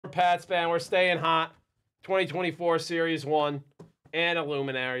Patsfan. We're staying hot. 2024 Series 1 and a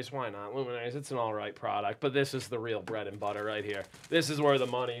Luminaries. Why not? Luminaries, it's an all right product, but this is the real bread and butter right here. This is where the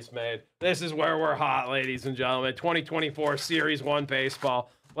money's made. This is where we're hot, ladies and gentlemen. 2024 Series 1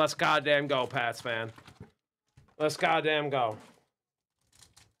 baseball. Let's goddamn go, Patsfan. Let's goddamn go.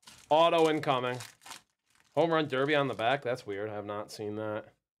 Auto incoming. Home run derby on the back. That's weird. I have not seen that.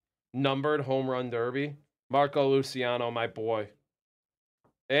 Numbered home run derby. Marco Luciano, my boy.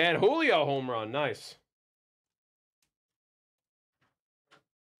 And Julio home run. Nice.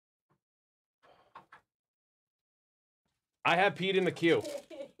 I have Pete in the queue.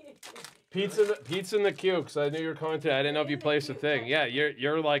 Pete's in the queue because I knew you were coming today. I didn't know if you placed a thing. Yeah,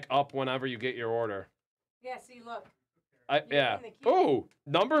 you're like up whenever you get your order. Yeah, see, look. Yeah. Ooh,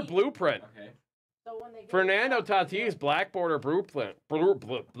 number blueprint. Okay. So when they Fernando Tatis, black border blueprint.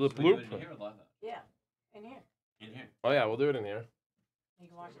 Blueprint. Yeah, in here. In here. Oh yeah, we'll do it in here. You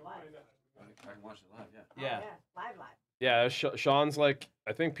can watch it live. I can watch it live, yeah. Oh, yeah, live. Yeah, Sean's like,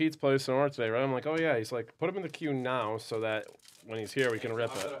 I think Pete's placed an order today, right? I'm like, oh yeah. He's like, put him in the queue now so that when he's here we can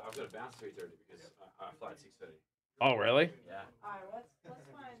rip it. I've got to bounce 3:30 because I fly at 6:30. Oh really? Yeah. All right, let's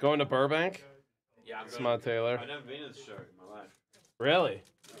find. Going to Burbank? Yeah, I'm going. Smart Taylor. I've never been to this show in my life. Really?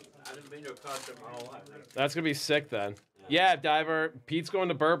 I've never been to a car show my whole life. That's gonna be sick then. Yeah, Diver. Pete's going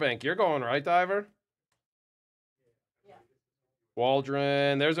to Burbank. You're going, right, Diver? Yeah.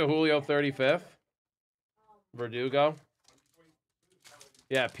 Waldron. There's a Julio 35th. Verdugo.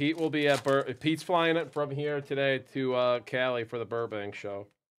 Yeah, Pete will be at Pete's flying it from here today to Cali for the Burbank show.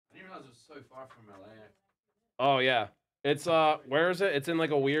 I didn't realize it was so far from LA. Oh yeah. It's where is it? It's in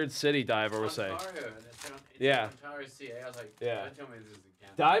like a weird city, Diver was saying. Ontario, and it's Yeah. Ontario, CA. I was like, Yeah. don't tell me this is in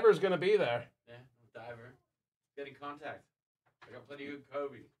Canada. Diver's gonna be there. Yeah, Diver. Get in contact. I got plenty of good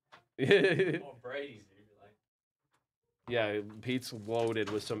Kobe. Yeah, More Brady's, dude. Like, Pete's loaded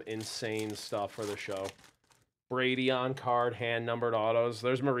with some insane stuff for the show. Brady on card, hand numbered autos.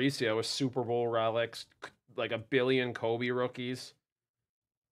 There's Mauricio with Super Bowl relics, like a billion Kobe rookies.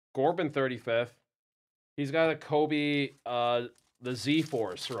 Corbin 35th. He's got a Kobe, the Z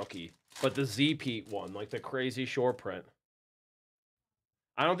Force rookie, but the Z Pete one, like the crazy short print.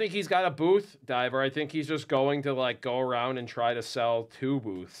 I don't think he's got a booth, Diver. I think he's just going to like go around and try to sell 2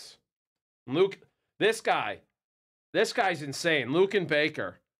 booths. Luke, this guy's insane. Luke and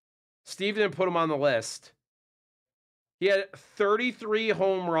Baker. Steve didn't put him on the list. He had 33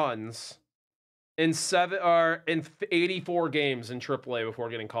 home runs in 84 games in AAA before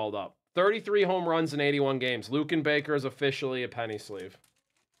getting called up. 33 home runs in 81 games. Luke and Baker is officially a penny sleeve.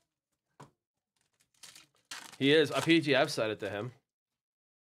 He is. A PGF said it to him.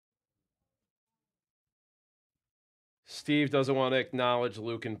 Steve doesn't want to acknowledge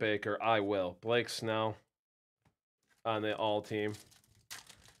Luke and Baker. I will. Blake Snell on the all team.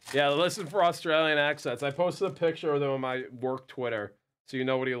 Yeah, listen for Australian accents. I posted a picture of them on my work Twitter, so you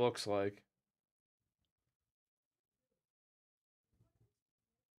know what he looks like.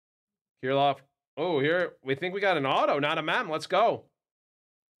 Kirilov. Oh, here, we think we got an auto, not a mem. Let's go.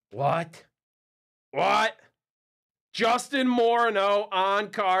 What? Justin Morneau on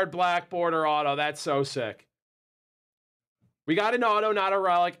card black border auto. That's so sick. We got an auto, not a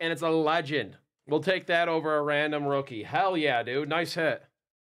relic, and it's a legend. We'll take that over a random rookie. Hell yeah, dude. Nice hit.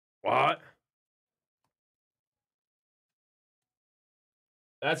 What?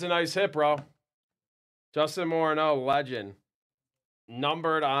 That's a nice hit, bro. Justin Morneau, legend.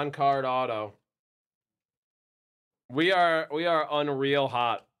 Numbered on-card auto. We are unreal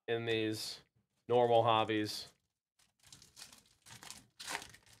hot in these normal hobbies.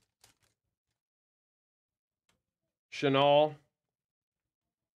 Chanel.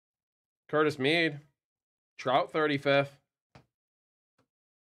 Curtis Mead. Trout 35th.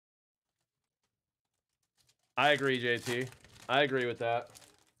 I agree, JT. I agree with that.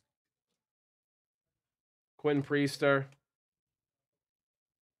 Quinn Priester.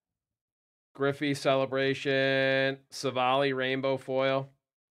 Griffey Celebration. Savali Rainbow Foil.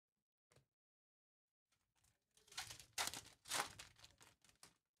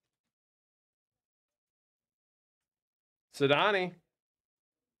 Sedani.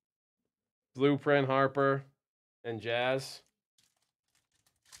 Blueprint Harper and Jazz.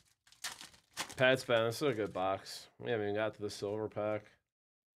 Patsfan, this is a good box. We haven't even got to the silver pack.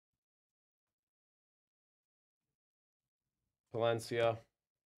 Valencia.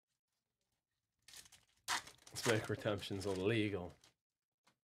 Let's make redemptions illegal.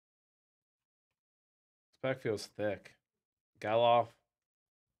 This pack feels thick. Galoff.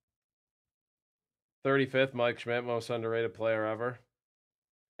 35th, Mike Schmidt, most underrated player ever.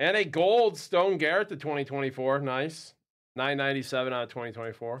 And a gold Stone Garrett to 2024. Nice. $9.97 out of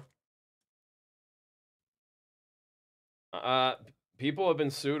 2024. People have been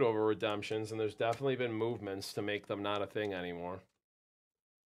sued over redemptions, and there's definitely been movements to make them not a thing anymore.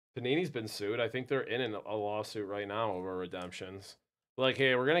 Panini's been sued. I think they're in a lawsuit right now over redemptions. Like,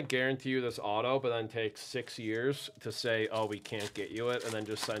 hey, we're going to guarantee you this auto, but then take 6 years to say, oh, we can't get you it, and then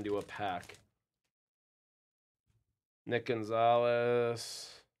just send you a pack. Nick Gonzalez.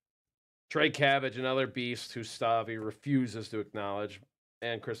 Trey Cabbage, another beast who Stavi refuses to acknowledge.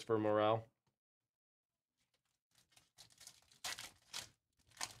 And Christopher Morel.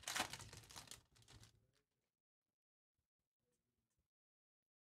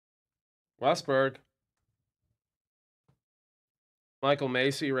 Westberg. Michael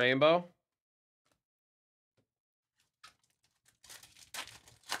Macy, Rainbow.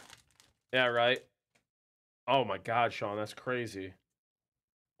 Yeah, right. Oh my God, Sean, that's crazy.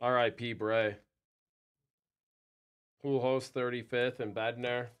 R.I.P. Bray. Pool host 35th and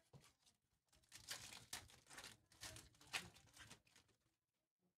Bednar.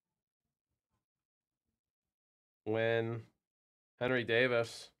 Win. Henry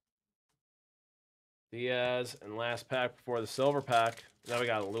Davis. Diaz, and last pack before the silver pack. Now we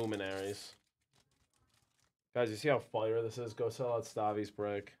got Luminaries. Guys, you see how fire this is? Go sell out Stavi's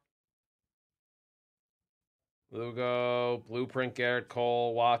break. Lugo, Blueprint, Garrett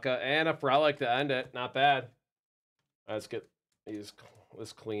Cole, Waka, and a Frelick to end it. Not bad. Let's get this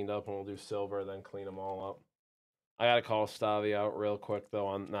cleaned up, and we'll do silver, then clean them all up. I gotta call Stavi out real quick though.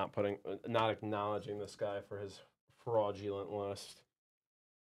 I'm not acknowledging this guy for his fraudulent list.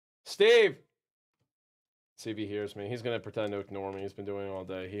 Steve. See if he hears me. He's going to pretend to ignore me. He's been doing it all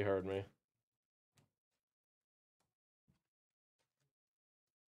day. He heard me.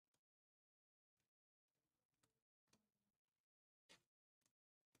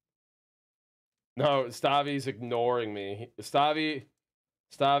 No, Stavi's ignoring me. Stavi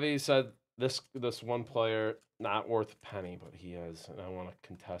said this one player not worth a penny, but he is, and I want to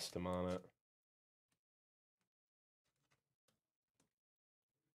contest him on it.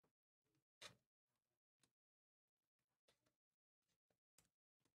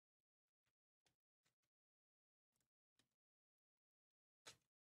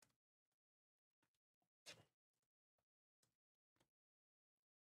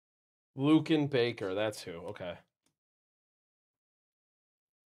 Lucan Baker, that's who. Okay.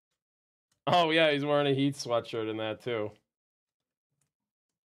 Oh, yeah, he's wearing a Heat sweatshirt in that, too.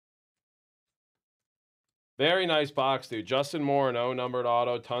 Very nice box, dude. Justin Moore, no numbered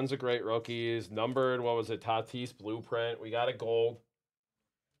auto. Tons of great rookies. Numbered, what was it? Tatis Blueprint. We got a gold.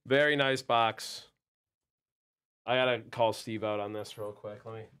 Very nice box. I got to call Steve out on this real quick.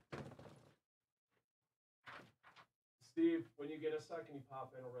 Let me... Steve, when you get a second, you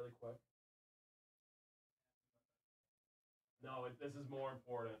pop in really quick. No, this is more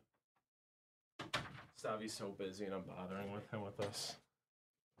important. Stavi's so busy and I'm bothering with him with this.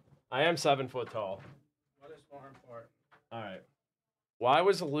 I am 7 foot tall. What is more important? All right. Why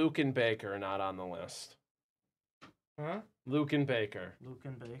was Lucan Baker not on the list? Huh? Lucan Baker.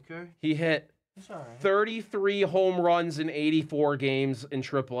 Lucan Baker? He hit 33 home runs in 84 games in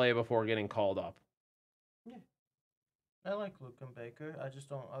AAA before getting called up. Yeah. I like Lucan Baker. I just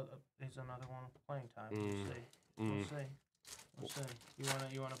don't. He's another one with playing time. We'll see. We'll see. We'll see.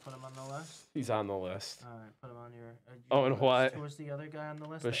 You wanna put him on the list? He's on the list. All right, put him on your. Oh, and what? Who was the other guy on the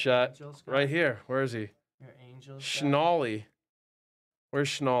list? Bichette. Right here. Where is he? Your Angels. Schnally. Where's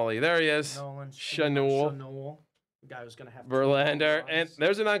Schnally? There he is. Chanul. The guy was gonna have. Verlander, and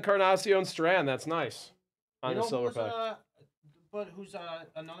there's an Encarnacion Strand. That's nice. On the silver pack. But who's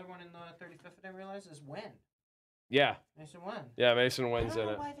another one in the 35th? I didn't realize is Wynn. Yeah. Mason Wynn. Yeah, Mason Wynn's in it. I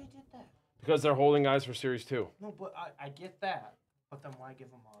don't know why they did that. Because they're holding guys for Series 2. No, but I get that. But then why give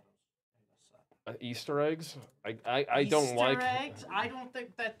them autos? Easter eggs? I don't like. Easter eggs? I don't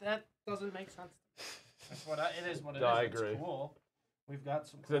think that doesn't make sense. That's what it is. What it is. I agree. It's cool. We've got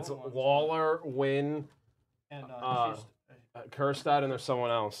some. Cool It's ones, Waller, Wynn, and Kerstad, and there's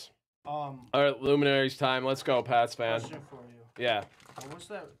someone else. All right, Luminaries time. Let's go, Pats fan. Question for you. Yeah. What was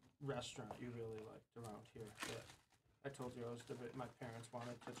that restaurant you really liked around here? That I told you my parents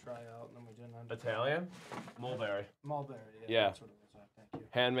wanted to try out, and then we didn't. End up Italian? Mulberry. Mulberry. Yeah. That's what it was. Thank you.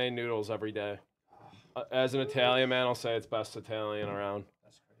 Handmade noodles every day. As an Italian man, I'll say it's best Italian around.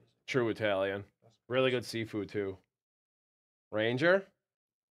 That's crazy. True Italian. Really good seafood too. Ranger.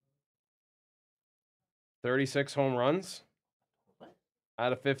 36 home runs. What?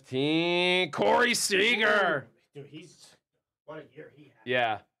 Out of 15. Corey Seager. Dude, what a year he had.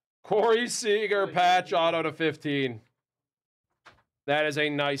 Yeah. Corey Seager, patch auto to 15. That is a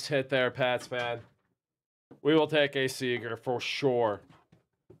nice hit there, Pats fan. We will take a Seager for sure.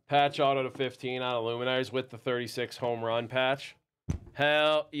 Patch auto to 15 out of Luminaries with the 36 home run patch.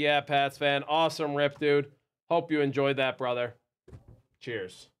 Hell yeah, Patsfan. Awesome rip, dude. Hope you enjoyed that, brother.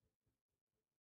 Cheers.